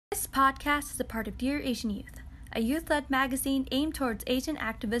podcast is a part of Dear Asian Youth, a youth-led magazine aimed towards Asian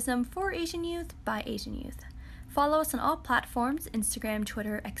activism for Asian youth by Asian youth. Follow us on all platforms, Instagram,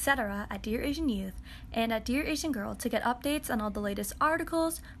 Twitter, etc. at Dear Asian Youth and at Dear Asian Girl to get updates on all the latest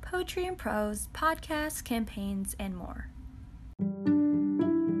articles, poetry and prose, podcasts, campaigns, and more.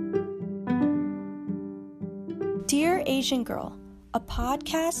 Dear Asian Girl, a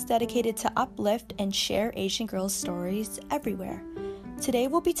podcast dedicated to uplift and share Asian girls' stories everywhere. Today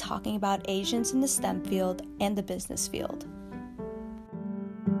we'll be talking about Asians in the STEM field and the business field.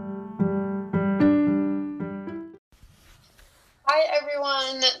 Hi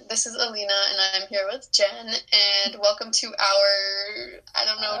everyone, this is Alina and I'm here with Jen, and welcome to our,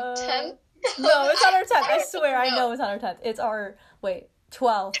 10th? No, it's not our 10th. I swear, I know it's not our 10th. It's our,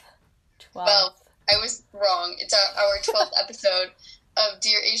 12th. 12th. I was wrong. It's our 12th episode of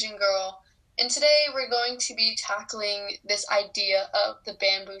Dear Asian Girl. And today we're going to be tackling this idea of the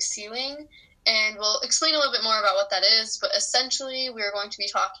bamboo ceiling, and we'll explain a little bit more about what that is, but essentially we're going to be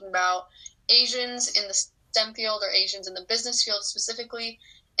talking about Asians in the STEM field, or Asians in the business field specifically,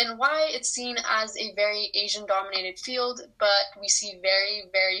 and why it's seen as a very Asian-dominated field, but we see very,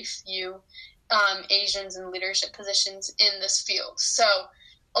 very few Asians in leadership positions in this field. So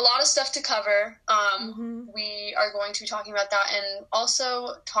a lot of stuff to cover. We are going to be talking about that and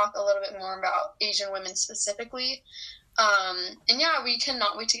also talk a little bit more about Asian women specifically. And yeah, we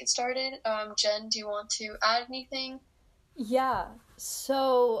cannot wait to get started. Jen, do you want to add anything? Yeah,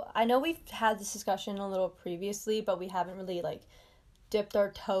 so I know we've had this discussion a little previously, but we haven't really dipped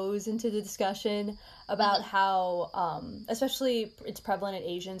our toes into the discussion about how, especially it's prevalent in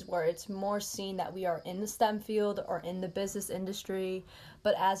Asians, where it's more seen that we are in the STEM field or in the business industry,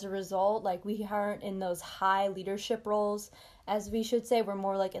 but as a result, we aren't in those high leadership roles, as we should say. We're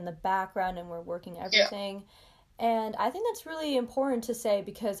more in the background and we're working everything. Yeah. And I think that's really important to say,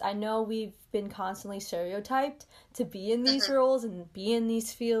 because I know we've been constantly stereotyped to be in these roles and be in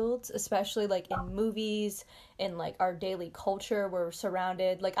these fields, especially in movies, in our daily culture. We're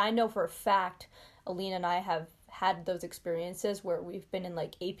surrounded. I know for a fact, Alina and I have had those experiences where we've been in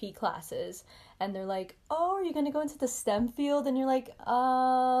AP classes and they're like, oh, are you going to go into the STEM field? And you're like,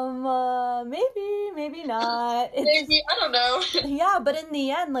 maybe not. Maybe, I don't know. Yeah, but in the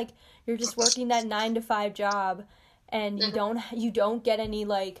end, you're just working that 9-to-5 job, and you don't get any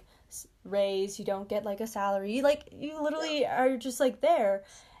raise, you don't get a salary, you literally are just there.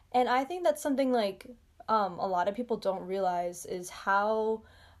 And I think that's something a lot of people don't realize is how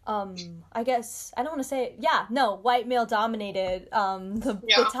I guess I don't want to say white male dominated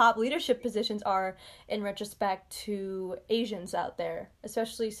the top leadership positions are in retrospect to Asians out there,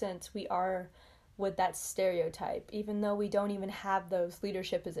 especially since we are with that stereotype, even though we don't even have those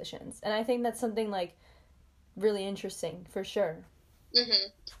leadership positions. And I think that's something really interesting for sure.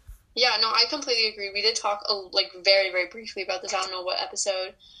 Yeah, no, I completely agree. We did talk very, very briefly about this. I don't know what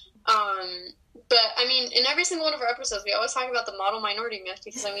episode. But I mean, in every single one of our episodes, we always talk about the model minority myth,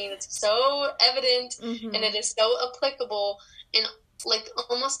 because it's so evident and it is so applicable in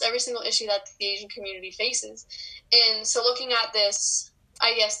almost every single issue that the Asian community faces. And so looking at this,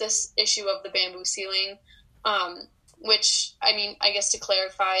 I guess this issue of the bamboo ceiling, which, I guess to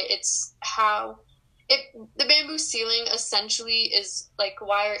clarify, it's how the bamboo ceiling essentially is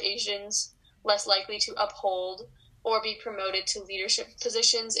why are Asians less likely to uphold or be promoted to leadership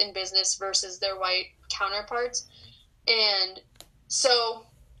positions in business versus their white counterparts. And so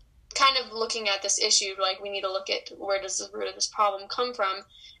kind of looking at this issue, we need to look at where does the root of this problem come from,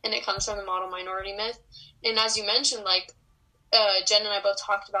 and it comes from the model minority myth. And as you mentioned, Jen and I both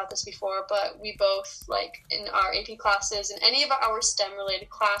talked about this before, but we both, in our AP classes and any of our STEM-related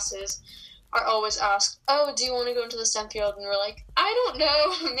classes, are always asked, oh, do you want to go into the STEM field? And we're like, I don't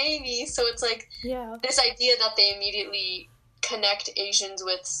know, maybe. So it's this idea that they immediately connect Asians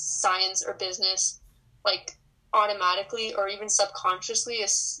with science or business, automatically or even subconsciously,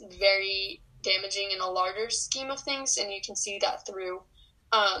 is very damaging in a larger scheme of things. And you can see that through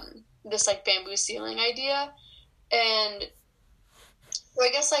this bamboo ceiling idea. And so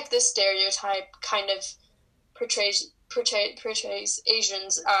I guess this stereotype kind of portrays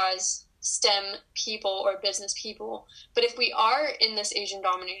Asians as STEM people or business people. But if we are in this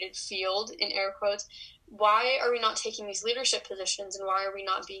Asian-dominated field, in air quotes, why are we not taking these leadership positions, and why are we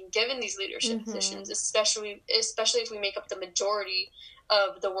not being given these leadership positions, especially if we make up the majority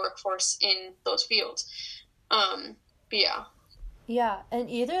of the workforce in those fields? But yeah. Yeah, and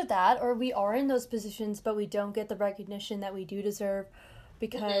either that, or we are in those positions, but we don't get the recognition that we do deserve,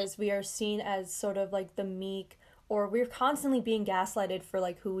 because we are seen as sort of the meek or we're constantly being gaslighted for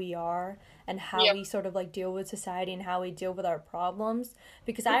like who we are and how we sort of like deal with society and how we deal with our problems.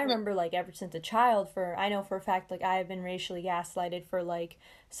 Because I remember like ever since a child, I know for a fact like I have been racially gaslighted for like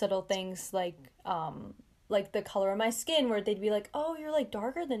subtle things like the color of my skin, where they'd be like, oh, you're like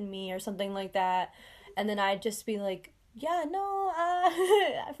darker than me or something like that, and then I'd just be like, yeah, no,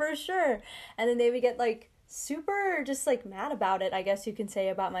 for sure. And then they would get like super just like mad about it, I guess you can say,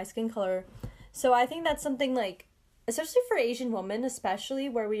 about my skin color. So I think that's something like, especially for Asian women, especially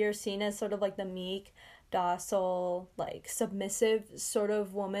where we are seen as sort of like the meek, docile, like submissive sort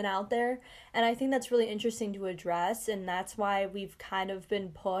of woman out there. And I think that's really interesting to address, and that's why we've kind of been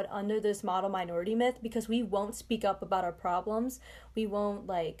put under this model minority myth, because we won't speak up about our problems. We won't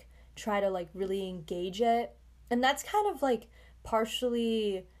like try to like really engage it. And that's kind of like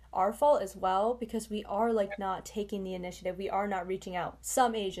partially our fault as well, because we are like not taking the initiative. We are not reaching out.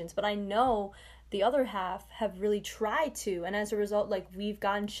 Some Asians, but I know the other half have really tried to, and as a result like we've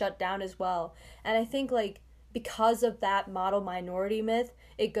gotten shut down as well. And I think like because of that model minority myth,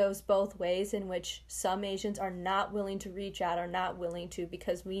 it goes both ways, in which some Asians are not willing to reach out, or not willing to,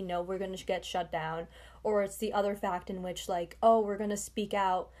 because we know we're going to get shut down. Or it's the other fact in which like, oh, we're going to speak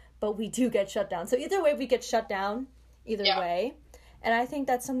out, but we do get shut down. So either way we get shut down, either way. And I think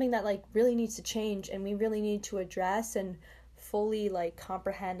that's something that like really needs to change, and we really need to address and fully like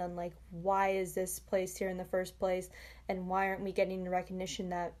comprehend on like, why is this placed here in the first place, and why aren't we getting the recognition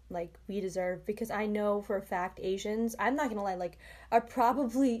that like we deserve? Because I know for a fact Asians, I'm not gonna lie, like are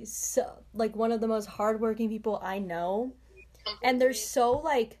probably so like one of the most hardworking people I know, and they're so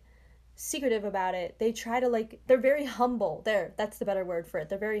like secretive about it. They try to like, they're very humble. That's the better word for it.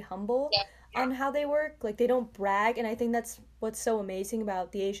 They're very humble on how they work. Like they don't brag, and I think that's what's so amazing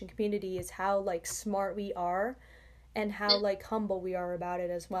about the Asian community, is how like smart we are and how like humble we are about it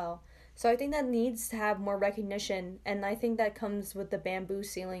as well. So I think that needs to have more recognition, and I think that comes with the bamboo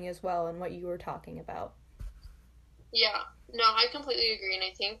ceiling as well, and what you were talking about. Yeah, no, I completely agree, and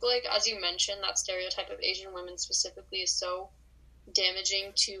I think like as you mentioned, that stereotype of Asian women specifically is so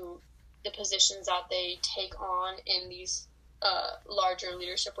damaging to the positions that they take on in these larger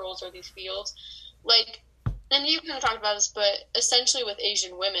leadership roles or these fields. Like, and you kind of talked about this, but essentially with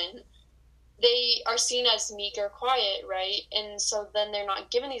Asian women, they are seen as meek or quiet, right? And so then they're not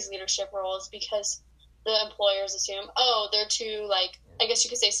given these leadership roles because the employers assume, oh, they're too, like, I guess you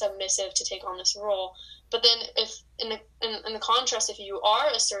could say submissive to take on this role. But then if in the contrast, if you are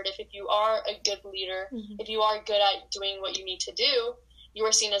assertive, if you are a good leader, if you are good at doing what you need to do, you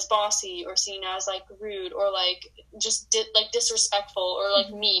are seen as bossy, or seen as like rude, or like just like disrespectful, or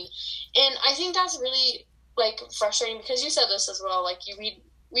like mean. And I think that's really like frustrating, because you said this as well, like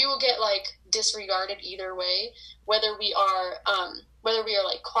we will get like disregarded either way, whether we are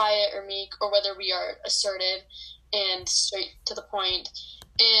like quiet or meek, or whether we are assertive and straight to the point.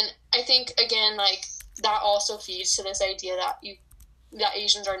 And I think again, like that also feeds to this idea that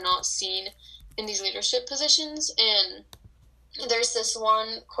Asians are not seen in these leadership positions. And there's this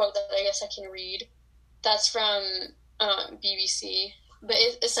one quote that I guess I can read that's from BBC, but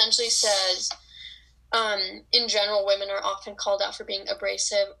it essentially says, in general, women are often called out for being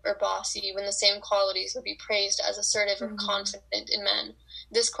abrasive or bossy, when the same qualities would be praised as assertive or confident in men.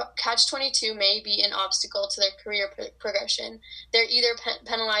 This catch-22 may be an obstacle to their career progression. They're either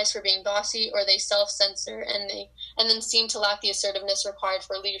penalized for being bossy, or they self-censor and then seem to lack the assertiveness required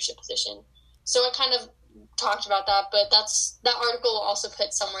for a leadership position. So I kind of talked about that, but that article will also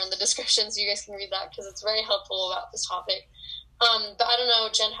put somewhere in the description, so you guys can read that, because it's very helpful about this topic. But I don't know,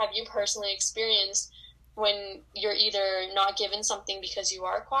 Jen, have you personally experienced when you're either not given something because you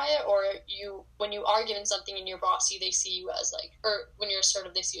are quiet, or when you are given something and you're bossy, they see you as like, or when you're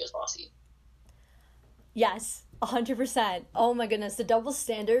assertive, they see you as bossy? Yes, 100%. Oh my goodness, the double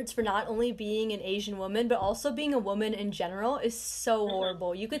standards for not only being an Asian woman, but also being a woman in general is so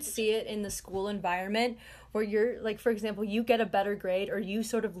horrible. You could see it in the school environment, where you're like, for example, you get a better grade, or you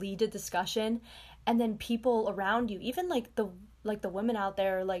sort of lead a discussion, and then people around you, even like the women out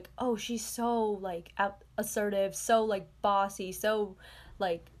there, like, oh, she's so like assertive, so like bossy, so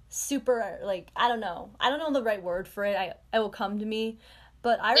like super, like, I don't know the right word for it. It will come to me.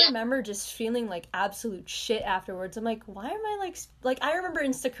 But I remember just feeling like absolute shit afterwards. I'm like, why am I like I remember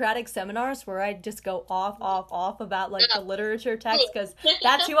in Socratic seminars where I'd just go off about like the literature text, because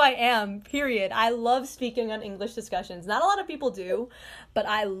that's who I am, period. I love speaking on English discussions. Not a lot of people do, but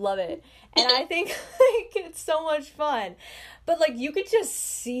I love it. And I think like it's so much fun. But like you could just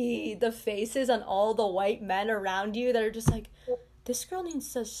see the faces on all the white men around you that are just like, this girl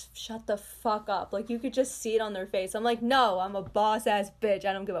needs to shut the fuck up. Like, you could just see it on their face. I'm like, no, I'm a boss-ass bitch.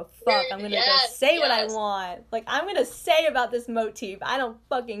 I don't give a fuck. I'm gonna go say what I want. Like, I'm gonna say about this motif. I don't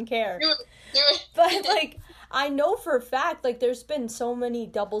fucking care. Do it. But, like, I know for a fact, like, there's been so many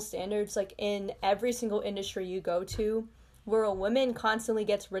double standards, like, in every single industry you go to, where a woman constantly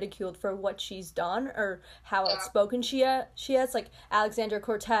gets ridiculed for what she's done or how outspoken she is. Like, Alexandra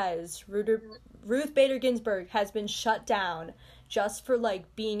Cortez, Ruth Bader Ginsburg has been shut down just for,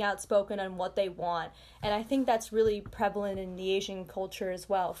 like, being outspoken on what they want. And I think that's really prevalent in the Asian culture as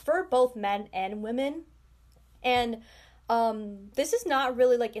well, for both men and women. And this is not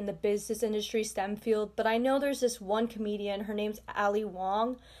really, like, in the business industry STEM field, but I know there's this one comedian, her name's Ali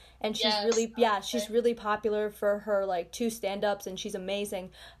Wong, and she's she's really popular for her, like, 2 stand-ups, and she's amazing.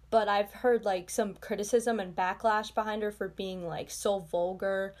 But I've heard, like, some criticism and backlash behind her for being, like, so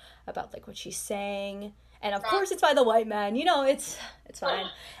vulgar about, like, what she's saying. And, of course, it's by the white man. You know, it's fine.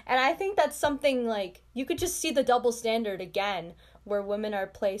 And I think that's something, like, you could just see the double standard again, where women are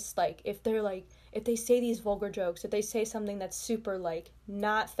placed, like, if they say these vulgar jokes, if they say something that's super, like,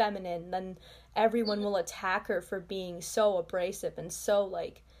 not feminine, then everyone will attack her for being so abrasive and so,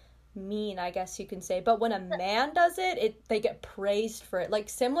 like, mean, I guess you can say. But when a man does it, they get praised for it. Like,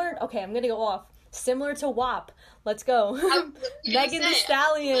 similar to WAP. Let's go. Megan Thee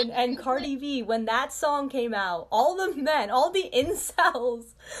Stallion and Cardi B, when that song came out, all the men, all the incels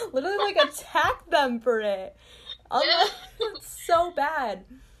literally, like, attacked them for it. It's so bad.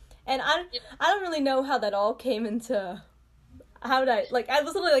 And I don't really know how that all came into, I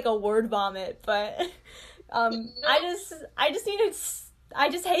was literally like a word vomit, but I just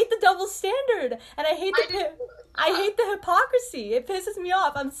hate the double standard, and I hate the hypocrisy. It pisses me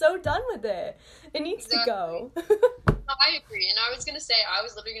off. I'm so done with it. It needs to go. I agree, and I was gonna say, I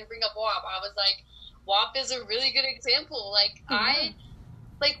was literally gonna bring up WAP. I was like, WAP is a really good example. Like,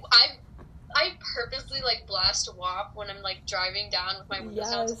 I purposely, like, blast WAP when I'm, like, driving down with my windows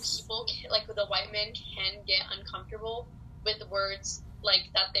down, so people like, the white men can get uncomfortable with words, like,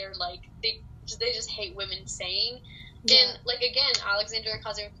 that they're, like, they just hate women saying. Yeah. And, like, again, Alexandra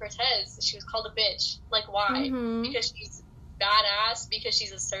Ocasio-Cortez, she was called a bitch. Like, why? Mm-hmm. Because she's badass, because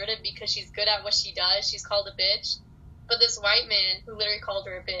she's assertive, because she's good at what she does, she's called a bitch. But this white man, who literally called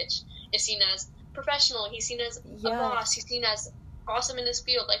her a bitch, is seen as professional, he's seen as a boss, he's seen as awesome in this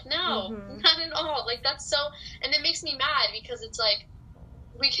field. Like, no, not at all. Like, that's so, and it makes me mad, because it's like,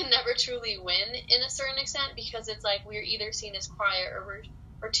 we can never truly win in a certain extent, because it's like, we're either seen as quiet, or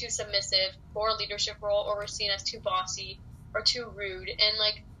we're too submissive for a leadership role, or we're seen as too bossy or too rude. And,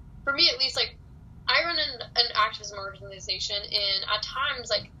 like, for me at least, like, I run an activism organization, and at times,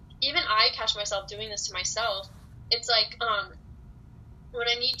 like, even I catch myself doing this to myself. It's like, when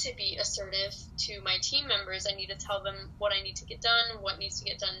I need to be assertive to my team members, I need to tell them what I need to get done, what needs to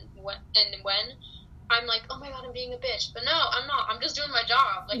get done, when. I'm like, oh my god, I'm being a bitch. But no, I'm not. I'm just doing my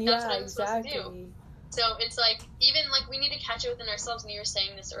job. Like, that's what I'm supposed to do. So it's like, even, like, we need to catch it within ourselves, and you were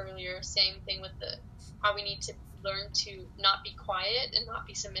saying this earlier, same thing with how we need to learn to not be quiet and not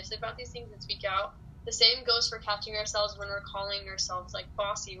be submissive about these things and speak out. The same goes for catching ourselves when we're calling ourselves, like,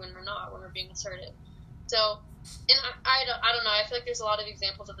 bossy when we're not, when we're being assertive. So, and I don't know, I feel like there's a lot of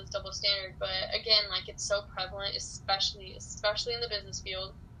examples of this double standard, but again, like, it's so prevalent, especially in the business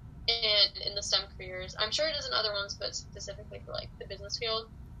field and in the STEM careers. I'm sure it is in other ones, but specifically for, like, the business field.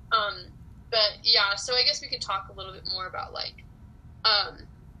 But yeah, so I guess we could talk a little bit more about, like,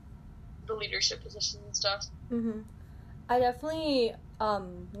 the leadership positions and stuff. Mm-hmm. I definitely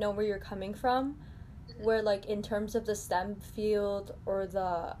know where you're coming from, where, like, in terms of the STEM field or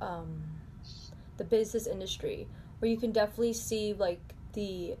the business industry, where you can definitely see, like,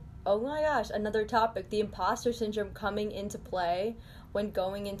 oh my gosh, another topic, the imposter syndrome coming into play when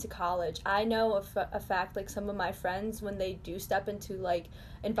going into college. I know a fact, like, some of my friends, when they do step into, like,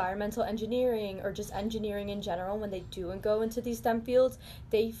 environmental engineering or just engineering in general, when they do and go into these STEM fields,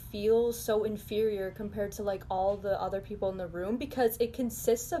 they feel so inferior compared to, like, all the other people in the room, because it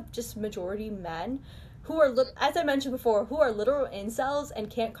consists of just majority men who are, as I mentioned before, who are literal incels and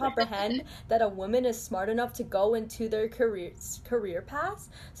can't comprehend that a woman is smart enough to go into their career paths,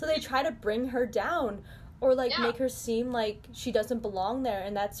 so they try to bring her down, or, like, make her seem like she doesn't belong there.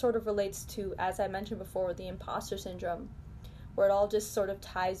 And that sort of relates to, as I mentioned before, the imposter syndrome, where it all just sort of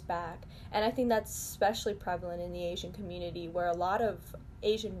ties back. And I think that's especially prevalent in the Asian community, where a lot of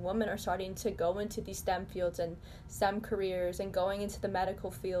Asian women are starting to go into these STEM fields and STEM careers and going into the medical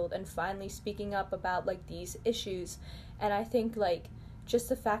field and finally speaking up about, like, these issues. And I think, like, just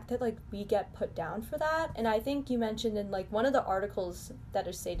the fact that, like, we get put down for that. And I think you mentioned in, like, one of the articles that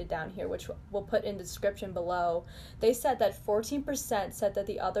are stated down here, which we'll put in the description below, they said that 14% said that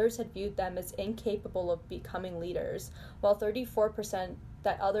the others had viewed them as incapable of becoming leaders, while 34%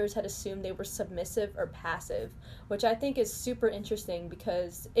 that others had assumed they were submissive or passive, which I think is super interesting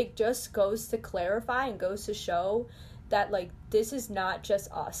because it just goes to clarify and goes to show that, like, this is not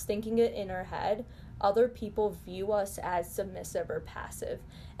just us thinking it in our head. Other people view us as submissive or passive.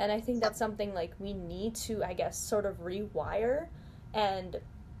 And I think that's something, like, we need to, I guess, sort of rewire. And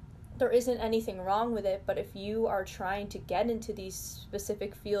there isn't anything wrong with it, but if you are trying to get into these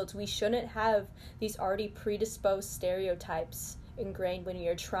specific fields, we shouldn't have these already predisposed stereotypes ingrained when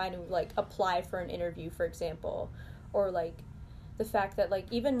you're trying to, like, apply for an interview, for example. Or, like, the fact that, like,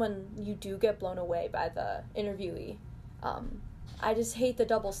 even when you do get blown away by the interviewee, I just hate the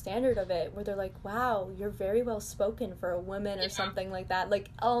double standard of it, where they're like, wow, you're very well spoken for a woman or something like that. Like,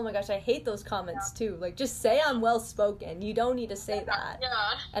 oh my gosh, I hate those comments too. Like, just say I'm well spoken. You don't need to say that.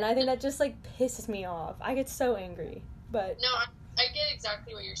 Yeah. And I think that just, like, pisses me off. I get so angry. But no, I get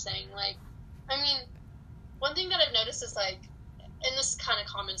exactly what you're saying. Like, I mean, one thing that I've noticed is, like, and this is kind of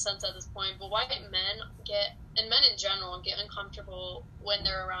common sense at this point, but white men and men in general, get uncomfortable when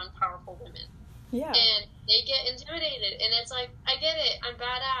they're around powerful women. yeah. And they get intimidated, and it's like, I get it, I'm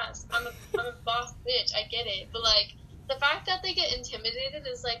badass, I'm a boss bitch, I get it, but, like, the fact that they get intimidated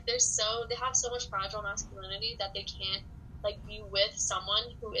is, like, they have so much fragile masculinity that they can't, like, be with someone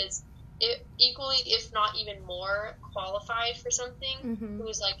who is equally, if not even more, qualified for something,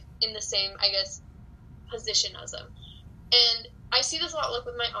 who's, like, in the same, I guess, position as them. And I see this a lot, like,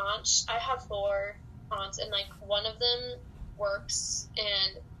 with my aunts. I have 4 aunts, and, like, one of them works,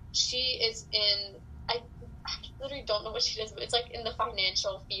 and she is in, I literally don't know what she does, but it's, like, in the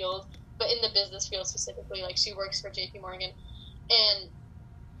financial field, but in the business field specifically. Like, she works for JP Morgan. And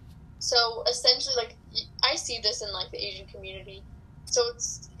so, essentially, like, I see this in, like, the Asian community. So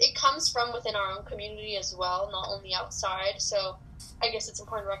it comes from within our own community as well, not only outside. So I guess it's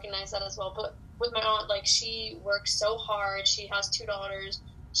important to recognize that as well. But with my aunt, like, she works so hard. She has 2 daughters.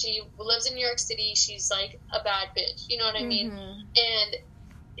 She lives in New York City. She's, like, a bad bitch. You know what I mean? And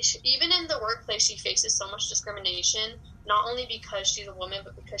even in the workplace, she faces so much discrimination, not only because she's a woman,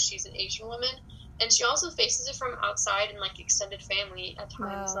 but because she's an Asian woman. And she also faces it from outside and, like, extended family at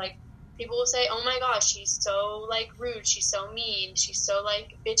times. Wow. Like, people will say, oh my gosh, she's so, like, rude, she's so mean, she's so,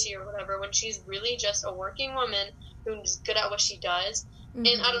 like, bitchy or whatever, when she's really just a working woman who's good at what she does. And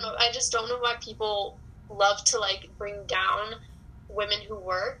I don't know, I just don't know why people love to, like, bring down women who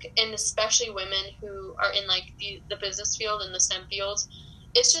work, and especially women who are in, like, the business field and the STEM fields.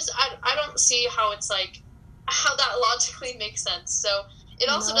 It's just, I don't see how it's, like, how that logically makes sense. So it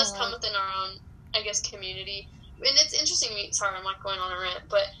also does come within our own, I guess, community. And it's interesting to me, sorry, I'm not going on a rant,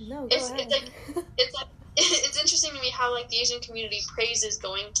 but it's interesting to me how, like, the Asian community praises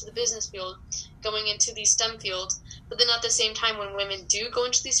going to the business field, going into these STEM fields, but then at the same time, when women do go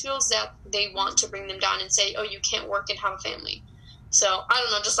into these fields, that they want to bring them down and say, oh, you can't work and have a family. So, I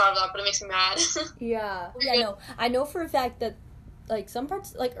don't know, just thought of that, but it makes me mad. Yeah, no, I know for a fact that, like, some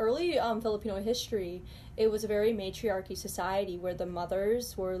parts, like, early Filipino history, it was a very matriarchy society where the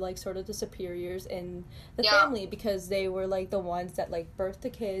mothers were, like, sort of the superiors in the family, because they were, like, the ones that, like, birthed the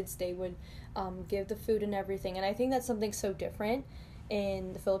kids. They would give the food and everything. And I think that's something so different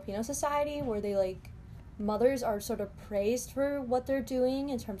in the Filipino society, where they, like, mothers are sort of praised for what they're doing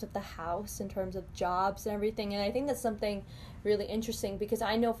in terms of the house, in terms of jobs and everything. And I think that's something really interesting, because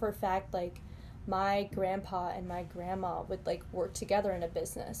I know for a fact, like, my grandpa and my grandma would, like, work together in a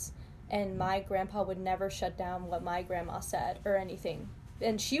business, and my grandpa would never shut down what my grandma said or anything.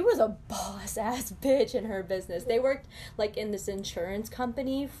 And she was a boss-ass bitch in her business. They worked, like, in this insurance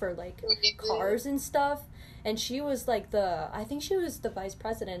company for, like, cars and stuff, and she was, like, I think she was the vice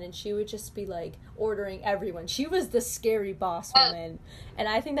president, and she would just be, like, ordering everyone. She was the scary boss woman, and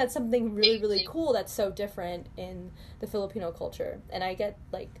I think that's something really, really cool that's so different in the Filipino culture. And I get,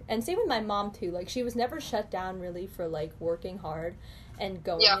 like, and same with my mom, too. Like, she was never shut down, really, for, like, working hard and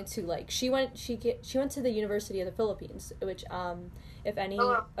going into, like, she went to the University of the Philippines, which, if any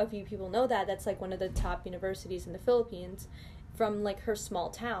of you people know that's, like, one of the top universities in the Philippines, from, like, her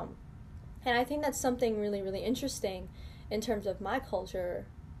small town. And I think that's something really, really interesting in terms of my culture,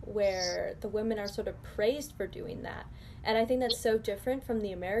 where the women are sort of praised for doing that. And I think that's so different from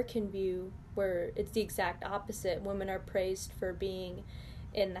the American view, where it's the exact opposite. Women are praised for being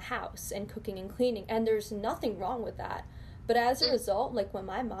in the house and cooking and cleaning, and there's nothing wrong with that. But as a result, like, when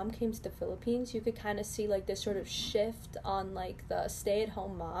my mom came to the Philippines, you could kind of see, like, this sort of shift on, like, the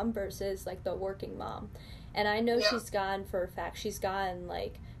stay-at-home mom versus, like, the working mom. And I know she's gotten, for a fact, she's gotten,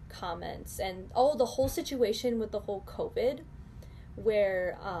 like, comments and, the whole situation with the whole COVID,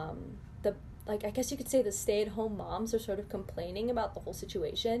 where, I guess you could say the stay-at-home moms are sort of complaining about the whole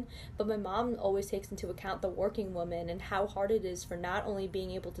situation, but my mom always takes into account the working woman and how hard it is for not only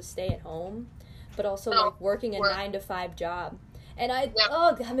being able to stay at home, but also, like, working a 9-to-5 job. And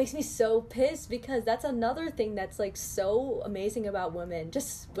that makes me so pissed, because that's another thing that's, like, so amazing about women,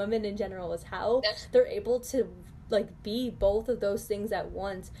 just women in general, is how they're able to, like, be both of those things at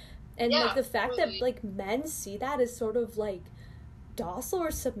once. And, like, the fact that, like, men see that as sort of, like, docile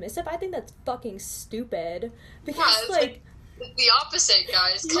or submissive, I think that's fucking stupid, because like the opposite,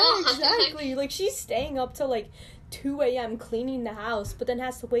 guys. Come on. Exactly. Like, she's staying up till like 2 a.m. cleaning the house, but then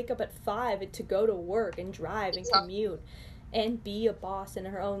has to wake up at 5 to go to work and drive and commute and be a boss and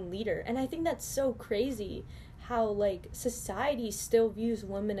her own leader. And I think that's so crazy how, like, society still views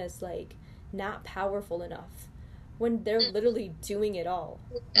women as, like, not powerful enough when they're literally doing it all.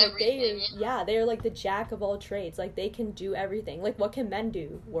 Like, they're like the jack of all trades. Like, they can do everything. Like, what can men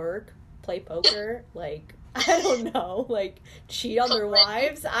do? Work, play poker, like, I don't know, like, cheat on their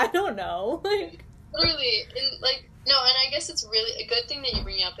wives? I don't know. Like, literally, and, like, no, and I guess it's really a good thing that you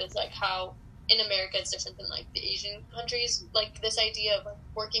bring up is, like, how in America it's different than, like, the Asian countries, like, this idea of, like,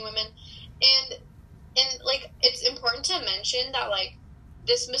 working women. And like, it's important to mention that, like,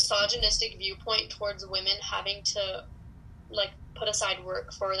 this misogynistic viewpoint towards women having to, like, put aside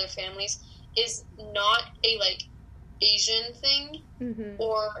work for their families is not a, like, Asian thing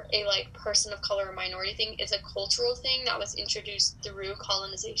or a, like, person of color or minority thing. It's a cultural thing that was introduced through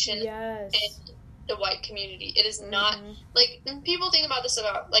colonization and the white community. It is not, like, people think about this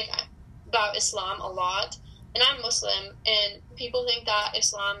about Islam a lot, and I'm Muslim, and people think that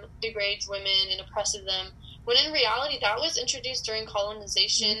Islam degrades women and oppresses them, when in reality that was introduced during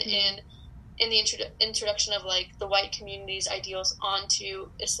colonization and in the introduction of, like, the white community's ideals onto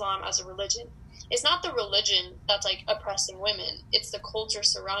Islam as a religion. It's not the religion that's, like, oppressing women, it's the culture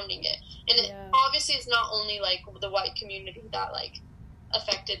surrounding it. And it obviously it's not only, like, the white community that, like,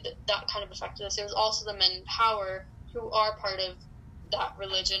 affected us. It was also the men in power who are part of that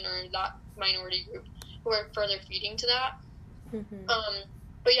religion or that minority group who are further feeding to that.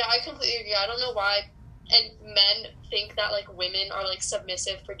 But yeah, I completely agree. I don't know why and men think that, like, women are, like,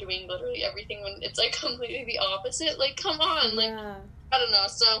 submissive for doing literally everything when it's, like, completely the opposite. Like, come on. Like, I don't know.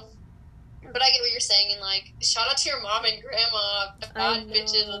 So, but I get what you're saying, and, like, shout out to your mom and grandma. Bad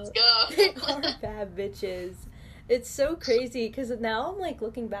bitches, let's go. They are bad bitches. It's so crazy, because now I'm, like,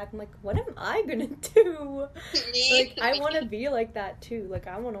 looking back, I'm like, what am I gonna do? Like, I want to be like that, too. Like,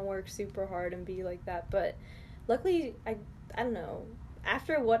 I want to work super hard and be like that, but luckily, I don't know.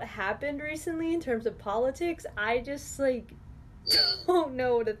 After what happened recently in terms of politics, I just, like, don't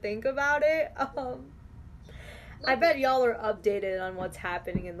know what to think about it. I bet y'all are updated on what's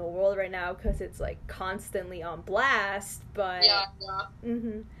happening in the world right now, because it's, like, constantly on blast, but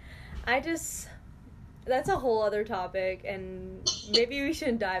that's a whole other topic, and maybe we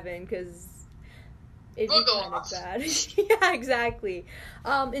shouldn't dive in, because it'd be kind of bad. Yeah, exactly.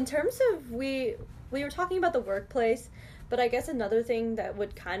 In terms of, we were talking about the workplace, but I guess another thing that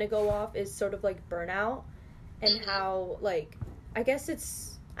would kind of go off is sort of, like, burnout, and how, like, I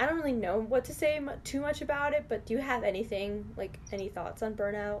guess I don't really know what to say too much about it, but do you have anything, like, any thoughts on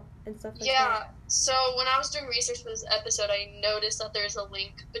burnout and stuff like that? Yeah, so when I was doing research for this episode, I noticed that there's a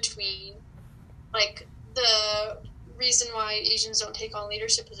link between, like, the reason why Asians don't take on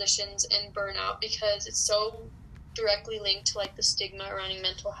leadership positions and burnout, because it's so directly linked to, like, the stigma surrounding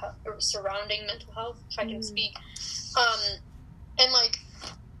mental health, if I can speak. And, like,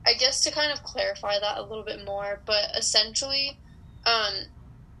 I guess to kind of clarify that a little bit more, but essentially,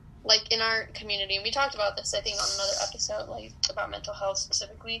 like, in our community, and we talked about this, I think, on another episode, like, about mental health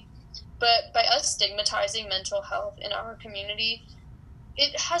specifically, but by us stigmatizing mental health in our community,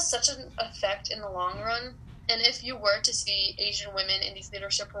 it has such an effect in the long run. And if you were to see Asian women in these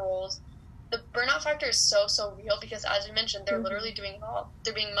leadership roles, the burnout factor is so real, because, as we mentioned, they're literally doing it all.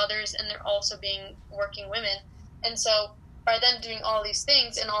 They're being mothers, and they're also being working women. And so by them doing all these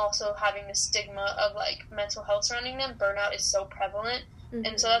things and also having the stigma of, like, mental health surrounding them, burnout is so prevalent.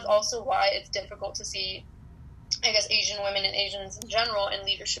 And so that's also why it's difficult to see, I guess, Asian women and Asians in general in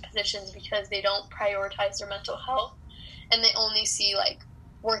leadership positions, because they don't prioritize their mental health, and they only see, like,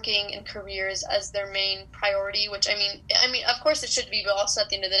 working and careers as their main priority, which, I mean, of course it should be, but also at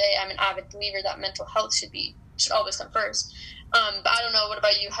the end of the day, I'm an avid believer that mental health should be should always come first. But I don't know, what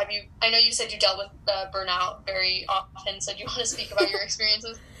about you? I know you said you dealt with burnout very often, so do you want to speak about your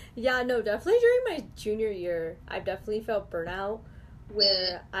experiences? Yeah, no, definitely during my junior year, I definitely felt burnout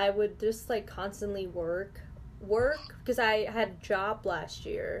where I would just, like, constantly work, because I had a job last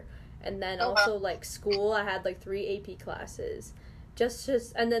year, and then also, like, school, I had, like, 3 AP classes.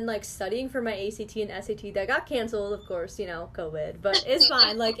 And then, like, studying for my ACT and SAT, that got canceled, of course, you know, COVID, but it's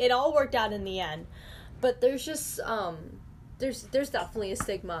fine, like, it all worked out in the end. But there's just, there's definitely a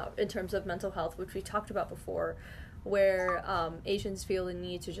stigma in terms of mental health, which we talked about before, where Asians feel the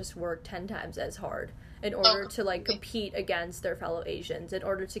need to just work 10 times as hard in order to, like, compete against their fellow Asians, in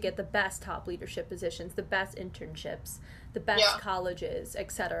order to get the best top leadership positions, the best internships, the best colleges,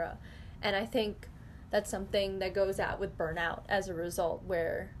 etc. And I think that's something that goes out with burnout as a result,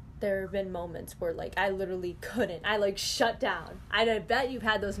 where there have been moments where, like, I literally couldn't. I, like, shut down. I bet you've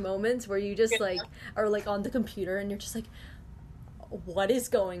had those moments where you just, like, are, like, on the computer and you're just like, what is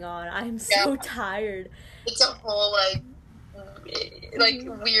going on? I'm so tired. It's a whole, like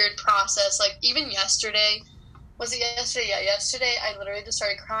weird process. Like, even yesterday, was it yesterday? Yeah, yesterday I literally just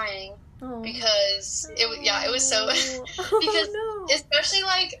started crying because it was so, because especially,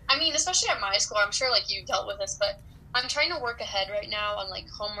 like, I mean, especially at my school, I'm sure, like, you dealt with this, but I'm trying to work ahead right now on, like,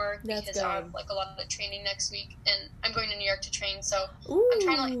 homework because I have, like, a lot of training next week, and I'm going to New York to train, so I'm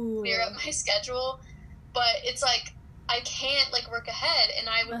trying to, like, clear up my schedule, but it's, like, I can't, like, work ahead, and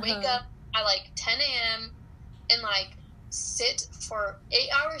I would wake up at, like, 10 a.m. and, like, sit for 8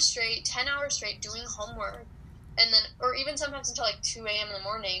 hours straight, 10 hours straight doing homework, and then, or even sometimes until, like, 2 a.m. in the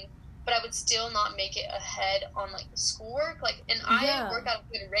morning, but I would still not make it ahead on, like, schoolwork, like, and I work at a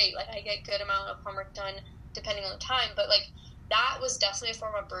good rate, like, I get good amount of homework done depending on the time, but, like, that was definitely a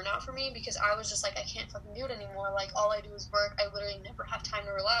form of burnout for me, because I was just like, I can't fucking do it anymore, like, all I do is work, I literally never have time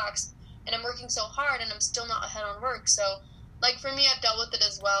to relax, and I'm working so hard, and I'm still not ahead on work, so, like, for me, I've dealt with it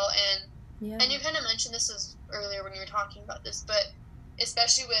as well, and you kind of mentioned this earlier when you were talking about this, but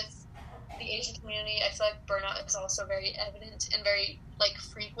especially with the Asian community, I feel like burnout is also very evident and very, like,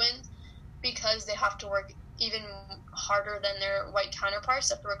 frequent, because they have to work even harder than their white counterparts.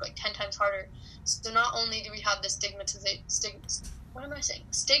 They have to work, like, 10 times harder. So not only do we have this stigma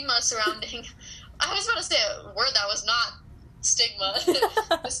surrounding, I was about to say a word that was not stigma,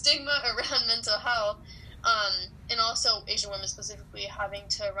 the stigma around mental health, and also Asian women specifically having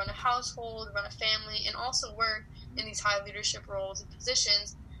to run a household, run a family, and also work in these high leadership roles and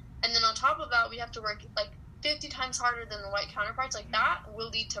positions. And then on top of that, we have to work, like, 50 times harder than the white counterparts. Like, that will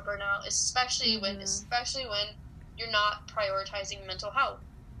lead to burnout, especially when you're not prioritizing mental health.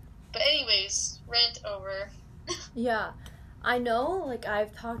 But anyways, rant over. Yeah, I know, like,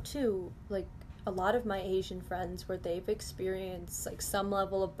 I've talked to, like, a lot of my Asian friends where they've experienced, like, some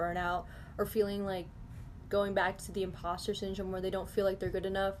level of burnout or feeling like going back to the imposter syndrome, where they don't feel like they're good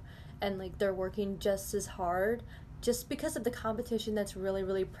enough and, like, they're working just as hard just because of the competition that's really,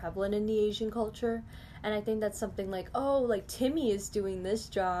 really prevalent in the Asian culture. And I think that's something like, oh, like, Timmy is doing this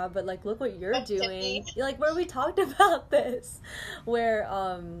job, but, like, look what you're doing. Like, where we talked about this, where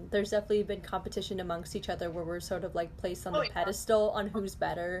there's definitely been competition amongst each other, where we're sort of, like, placed on the pedestal on who's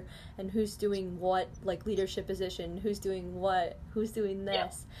better and who's doing what, like, leadership position, who's doing what, who's doing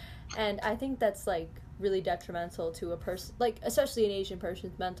this. And I think that's, like, really detrimental to a person, like, especially an Asian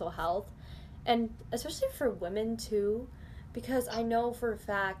person's mental health, and especially for women too, because I know for a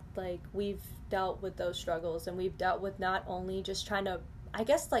fact, like, we've dealt with those struggles, and we've dealt with not only just trying to, I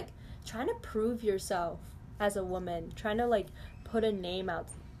guess, like, trying to prove yourself as a woman, trying to, like, put a name out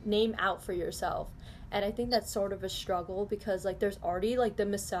for yourself. And I think that's sort of a struggle, because, like, there's already, like, the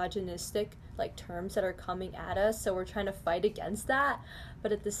misogynistic, like, terms that are coming at us, so we're trying to fight against that.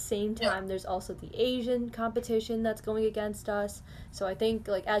 But at the same time, there's also the Asian competition that's going against us. So I think,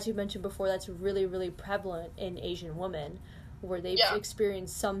 like, as you mentioned before, that's really, really prevalent in Asian women, where they've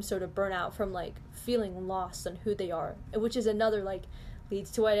experienced some sort of burnout from, like, feeling lost on who they are, which is another, like,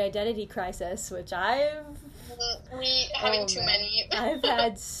 leads to an identity crisis, which having too many. I've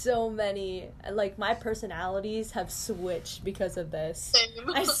had so many. Like, my personalities have switched because of this. Same.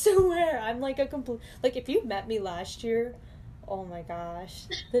 I swear, I'm like a complete, like, if you met me last year, oh my gosh.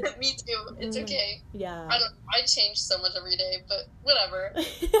 Me too. It's okay. Yeah. I change so much every day, but whatever.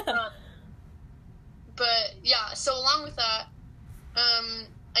 But yeah, so along with that,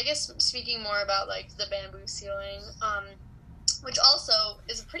 I guess speaking more about, like, the bamboo ceiling, which also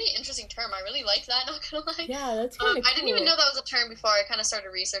is a pretty interesting term. I really like that, not gonna lie. Yeah, that's kind of cool. I didn't even know that was a term before I kind of started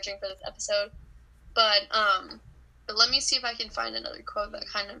researching for this episode. But let me see if I can find another quote that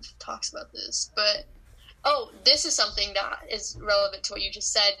kind of talks about this. But, this is something that is relevant to what you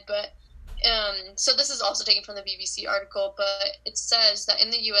just said, but So this is also taken from the BBC article, but it says that in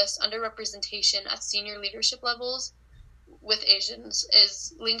the U.S., underrepresentation at senior leadership levels with Asians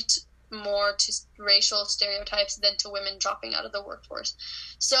is linked more to racial stereotypes than to women dropping out of the workforce.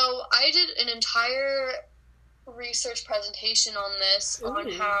 So I did an entire research presentation on this,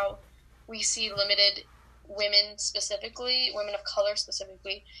 on how we see limited women specifically, women of color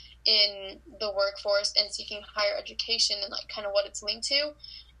specifically, in the workforce and seeking higher education, and like kind of what it's linked to.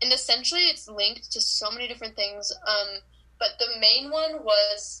 And essentially it's linked to so many different things, but the main one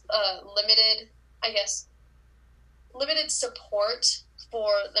was limited support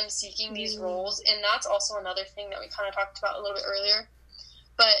for them seeking these roles. And that's also another thing that we kind of talked about a little bit earlier.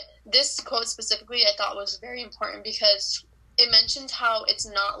 But this quote specifically I thought was very important, because it mentions how it's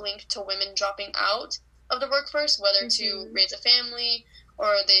not linked to women dropping out of the workforce, whether to raise a family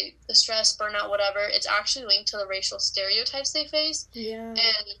or the stress, burnout, whatever. It's actually linked to the racial stereotypes they face. Yeah.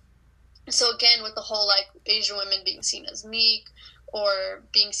 And so again, with the whole like Asian women being seen as meek or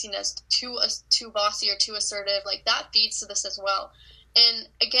being seen as too bossy or too assertive, like that feeds to this as well. And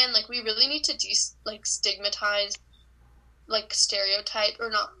again, like we really need to stigmatize, like stereotype, or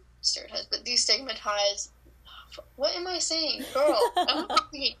not stereotypes, but destigmatize. What am I saying, girl?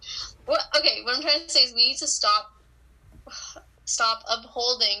 What I'm trying to say is we need to stop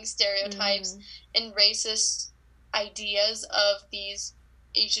upholding stereotypes and racist ideas of these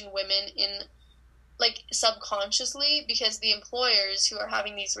Asian women in, like, subconsciously, because the employers who are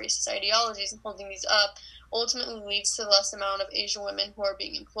having these racist ideologies and holding these up ultimately leads to less amount of Asian women who are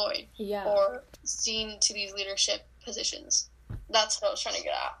being employed or seen to these leadership positions. That's what I was trying to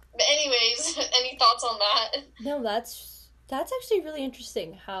get at. But anyways, any thoughts on that? No, that's actually really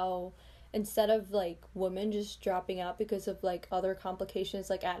interesting how instead of like women just dropping out because of like other complications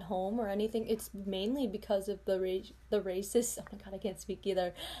like at home or anything, it's mainly because of the racist, oh my god, I can't speak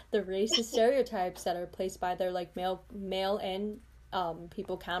either, the racist stereotypes that are placed by their like male and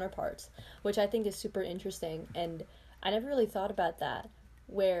people counterparts, which I think is super interesting. And I never really thought about that,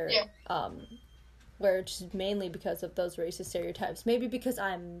 where it's mainly because of those racist stereotypes. Maybe because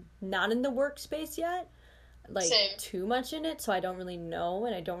I'm not in the workspace yet, like Same. too much in it, so I don't really know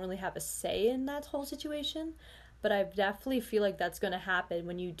and I don't really have a say in that whole situation. But I definitely feel like that's going to happen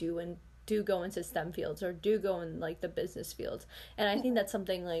when you do go into STEM fields or do go in like the business fields. And I think that's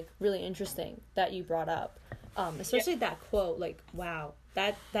something like really interesting that you brought up, especially that quote. Like, wow,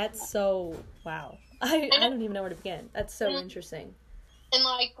 that's so wow. I don't even know where to begin. That's so interesting. And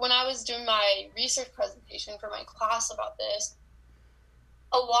like when I was doing my research presentation for my class about this,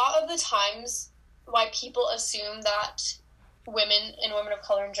 a lot of the times why people assume that women and women of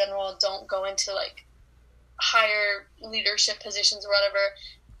color in general don't go into like higher leadership positions or whatever,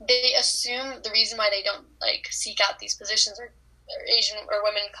 they assume the reason why they don't like seek out these positions, or Asian or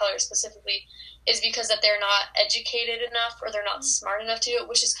women of color specifically, is because that they're not educated enough or they're not smart enough to do it,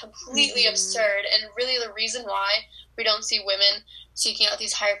 which is completely absurd. And really the reason why we don't see women seeking out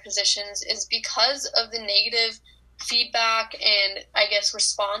these higher positions is because of the negative feedback and I guess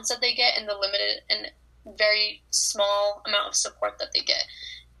response that they get, and the limited and very small amount of support that they get.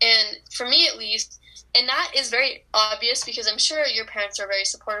 And for me at least, and that is very obvious because I'm sure your parents are very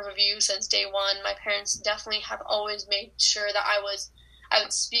supportive of you since day one. My parents definitely have always made sure that I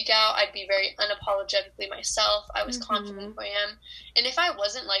would speak out. I'd be very unapologetically myself. I was confident in who I am. And if I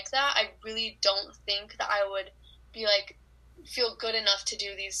wasn't like that, I really don't think that I would be like feel good enough to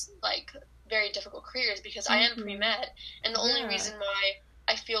do these like very difficult careers, because I am pre-med, and the only reason why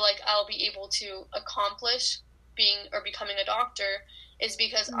I feel like I'll be able to accomplish becoming a doctor is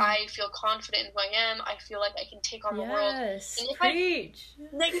because I feel confident in who I am. I feel like I can take on the world. And if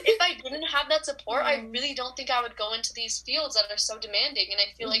I didn't have that support, I really don't think I would go into these fields that are so demanding. And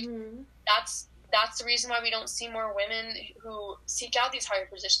I feel like that's the reason why we don't see more women who seek out these higher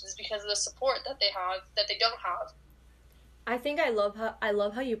positions, because of the support that they have that they don't have. I think I love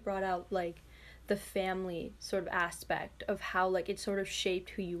how you brought out like the family sort of aspect of how like it sort of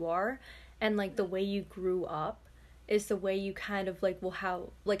shaped who you are, and like the way you grew up is the way you kind of like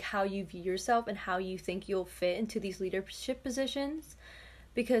how you view yourself and how you think you'll fit into these leadership positions.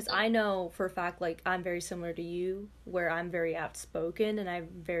 Because I know for a fact, like, I'm very similar to you, where I'm very outspoken and I'm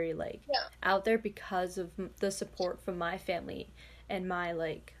very like out there because of the support from my family and my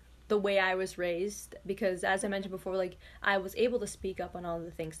like the way I was raised. Because as I mentioned before, like, I was able to speak up on all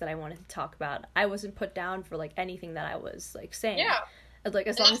the things that I wanted to talk about. I wasn't put down for like anything that I was like saying. Like,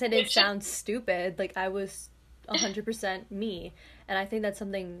 as long as I didn't sound stupid, like I was 100% me. And I think that's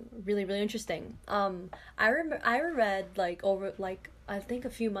something really, really interesting. I read like over like I think a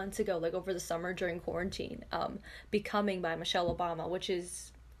few months ago, like over the summer during quarantine, Becoming by Michelle Obama, which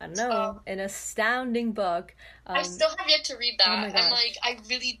is I don't know, an astounding book. I still have yet to read that. Oh my gosh. I'm like, I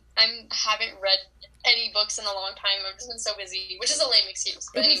haven't read any books in a long time. I've just been so busy, which is a lame excuse.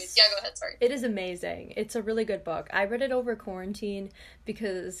 But anyways, yeah, go ahead, sorry. It is amazing. It's a really good book. I read it over quarantine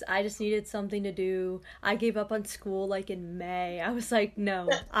because I just needed something to do. I gave up on school like in May. I was like, no,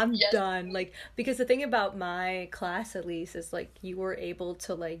 I'm Yes. done. Like, because the thing about my class at least is like you were able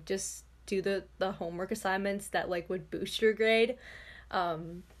to like just do the homework assignments that like would boost your grade.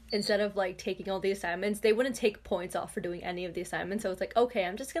 Instead of like taking all the assignments, they wouldn't take points off for doing any of the assignments. So it's like, okay,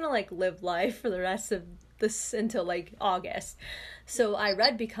 I'm just gonna like live life for the rest of this until like August. So I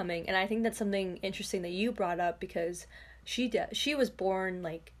read Becoming, and I think that's something interesting that you brought up because she was born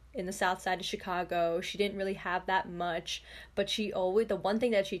like in the south side of Chicago. She didn't really have that much, but the one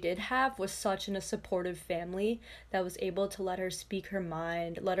thing that she did have was such a supportive family that was able to let her speak her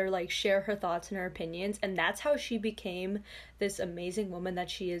mind, let her like share her thoughts and her opinions, and that's how she became this amazing woman that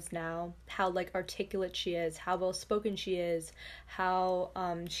she is now. How like articulate she is, how well spoken she is, how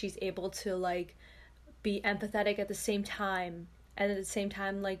she's able to like be empathetic at the same time, and at the same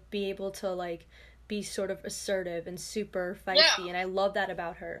time like be able to like be sort of assertive and super feisty. Yeah. And I love that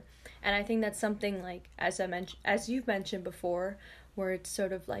about her. And I think that's something like as you've mentioned before, where it's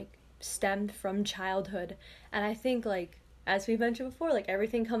sort of like stemmed from childhood. And I think like as we mentioned before, like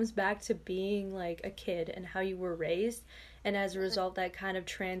everything comes back to being like a kid and how you were raised, and as a result that kind of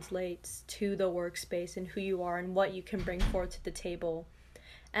translates to the workspace and who you are and what you can bring forth to the table.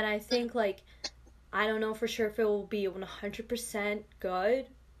 And I think like I don't know for sure if it will be 100% good,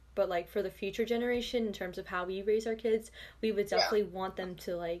 but like for the future generation in terms of how we raise our kids, we would definitely want them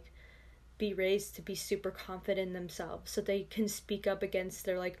to like be raised to be super confident in themselves so they can speak up against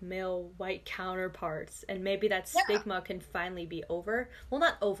their like male white counterparts, and maybe that stigma can finally be over. Well,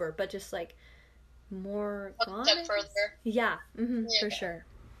 not over, but just like more A step further. Yeah, for sure.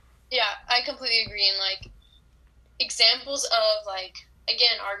 Yeah, I completely agree. And like examples of like,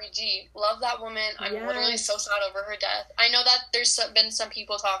 again, RBG, love that woman. I'm literally so sad over her death. I know that there's been some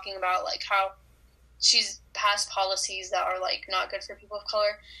people talking about like how she's passed policies that are like not good for people of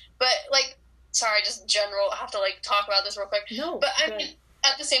color, but like, sorry, just general, I have to like talk about this real quick. No, but I mean,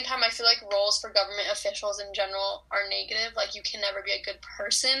 at the same time, I feel like roles for government officials in general are negative. Like, you can never be a good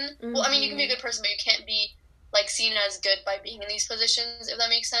person. Well, I mean, you can be a good person, but you can't be like seen as good by being in these positions, if that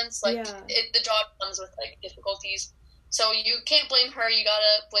makes sense. Like, the job comes with like difficulties. So you can't blame her, you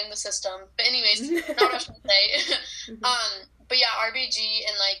gotta blame the system. But anyways, not what I was trying to say. But yeah, RBG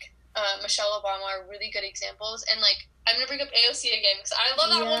and like Michelle Obama are really good examples. And like, I'm gonna bring up AOC again because I love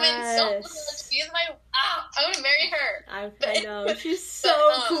that woman so much. She is I want to marry her. I know, she's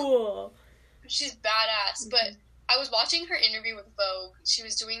so cool. She's badass. But I was watching her interview with Vogue. She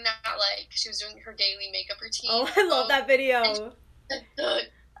was doing that, like, she was doing her daily makeup routine. Oh, I love that video.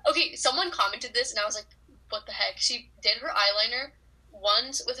 Okay, someone commented this and I was like, what the heck? She did her eyeliner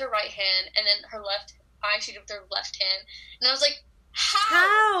once with her right hand, and then her left eye she did with her left hand. And I was like,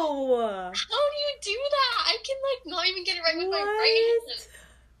 How do you do that? I can like not even get it right with my right hand.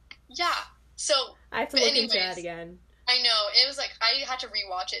 Yeah. So I have to look into that again. I know. It was like I had to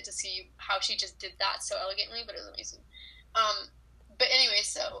rewatch it to see how she just did that so elegantly, but it was amazing. But anyway,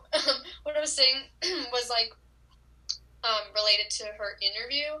 so what I was saying was like related to her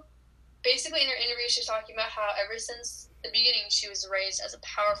interview. Basically, in her interview, she was talking about how ever since the beginning, she was raised as a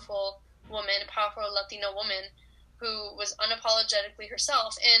powerful woman, a powerful Latina woman who was unapologetically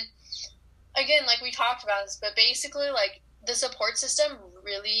herself. And again, like we talked about this, but basically, like the support system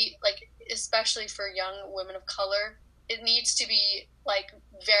really, like especially for young women of color, it needs to be like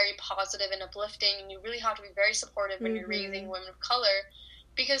very positive and uplifting, and you really have to be very supportive when you're raising women of color.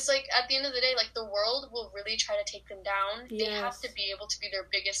 Because, like, at the end of the day, like, the world will really try to take them down. Yes. They have to be able to be their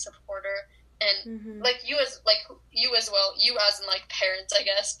biggest supporter. And, like, you as well, you as in, like, parents, I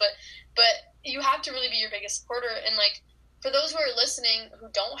guess. But you have to really be your biggest supporter. And, like, for those who are listening who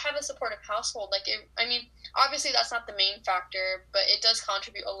don't have a supportive household, like, I mean, obviously that's not the main factor, but it does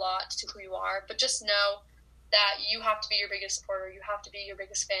contribute a lot to who you are. But just know that you have to be your biggest supporter. You have to be your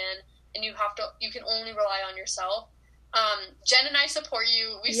biggest fan. And you can only rely on yourself. Jen and I support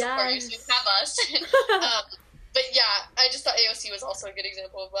you. We support you, so you have us. But yeah, I just thought AOC was also a good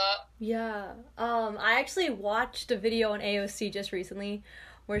example of that. Yeah. I actually watched a video on AOC just recently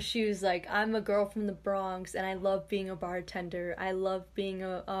where she was like, I'm a girl from the Bronx and I love being a bartender. I love being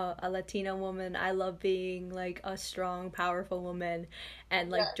a Latina woman. I love being like a strong, powerful woman. And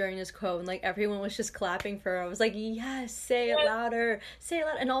like during this quote, and like everyone was just clapping for her. I was like, yes, say it louder, say it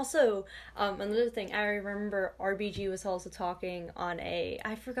loud. And also, another thing, I remember RBG was also talking on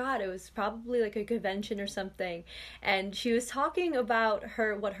I forgot, it was probably like a convention or something, and she was talking about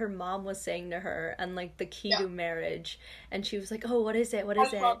what her mom was saying to her and like the key to marriage. And she was like, oh, what is it?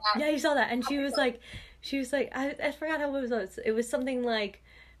 Yeah, you saw that. And she was like, I forgot how it was. It was something like,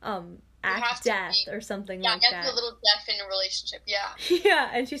 act death or something like that. Yeah, get a little deaf in a relationship, yeah. Yeah,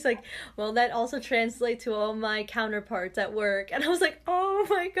 and she's like, well, that also translates to all my counterparts at work. And I was like, oh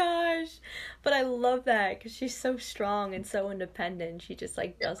my gosh. But I love that because she's so strong and so independent. She just,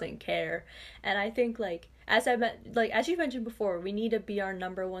 like, doesn't care. And I think, like, as you mentioned before, we need to be our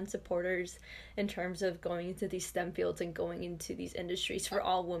number one supporters in terms of going into these STEM fields and going into these industries for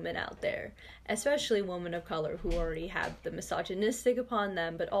all women out there, especially women of color who already have the misogynistic upon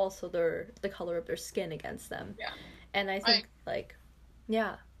them, but also the color of their skin against them. Yeah. And I think,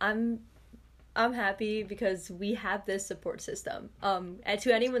 I'm happy because we have this support system. And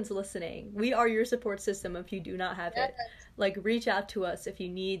to anyone's listening, we are your support system if you do not have it. Like, reach out to us if you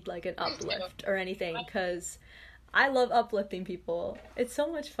need, like, an uplift or anything, because I love uplifting people. It's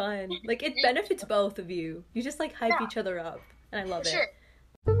so much fun. Like, it benefits both of you. You just, like, hype each other up, and I love it. Sure.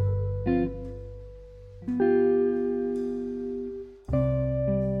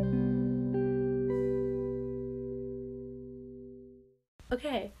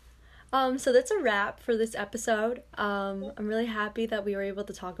 Okay. So that's a wrap for this episode. I'm really happy that we were able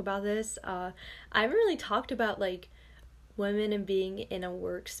to talk about this. I haven't really talked about, like, women and being in a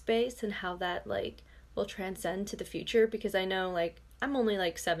workspace and how that, like, will transcend to the future, because I know, like, I'm only,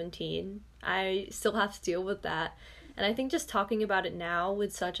 like, 17. I still have to deal with that. And I think just talking about it now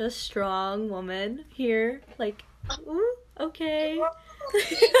with such a strong woman here, like, ooh, okay.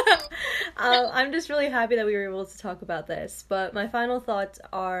 I'm just really happy that we were able to talk about this. But my final thoughts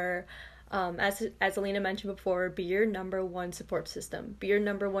are, as Alina mentioned before, be your number one support system, be your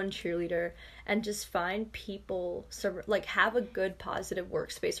number one cheerleader, and just find people, like, have a good positive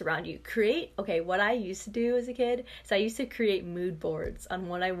workspace around you. What I used to do as a kid is I used to create mood boards on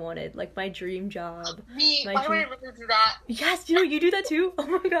what I wanted, like my dream job. Me, why would I really do that? Yes, you do that too? Oh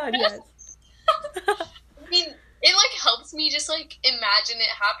my god, yes. I mean, it, like, helps me just, like, imagine it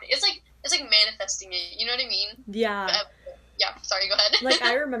happening. It's like manifesting it, you know what I mean? Yeah. Yeah, sorry, go ahead. Like,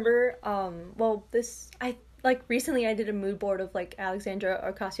 I remember, recently I did a mood board of, like,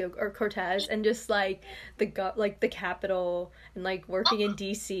 Alexandra Ocasio-Cortez and just, like, the Capitol and, like, working in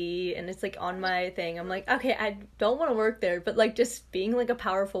DC, and it's, like, on my thing. I'm like, okay, I don't want to work there, but, like, just being, like, a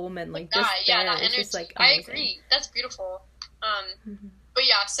powerful woman, like, just there, that it's just, like, amazing. I agree. That's beautiful. But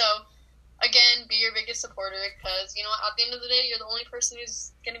yeah, so, again, be your biggest supporter, because, you know, at the end of the day, you're the only person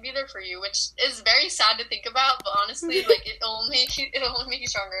who's going to be there for you, which is very sad to think about, but honestly, like, it'll only make you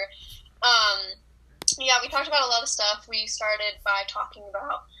stronger. Yeah, we talked about a lot of stuff. We started by talking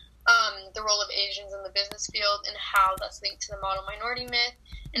about the role of Asians in the business field and how that's linked to the model minority myth,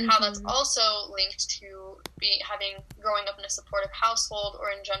 and how that's also linked to growing up in a supportive household,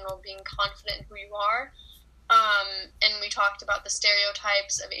 or in general being confident in who you are. And we talked about the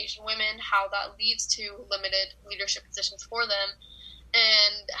stereotypes of Asian women, how that leads to limited leadership positions for them,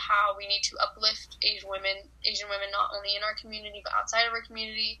 and how we need to uplift Asian women not only in our community but outside of our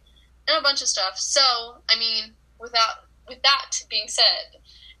community, and a bunch of stuff. So, I mean, with that being said,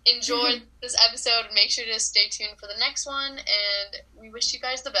 enjoy this episode and make sure to stay tuned for the next one, and we wish you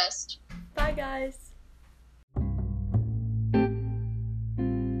guys the best. Bye, guys.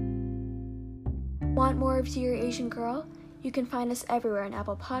 Want more of Dear Asian Girl? You can find us everywhere on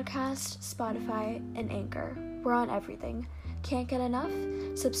Apple Podcasts, Spotify, and Anchor. We're on everything. Can't get enough?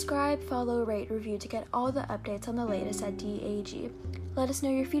 Subscribe, follow, rate, review to get all the updates on the latest at DAG. Let us know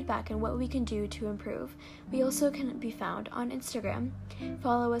your feedback and what we can do to improve. We also can be found on Instagram.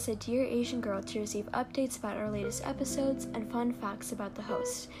 Follow us at Dear Asian Girl to receive updates about our latest episodes and fun facts about the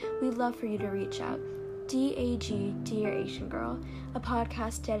host. We'd love for you to reach out. DAG, Dear Asian Girl, a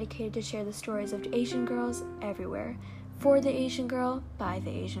podcast dedicated to share the stories of Asian girls everywhere. For the Asian girl, by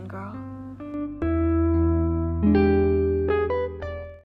the Asian girl.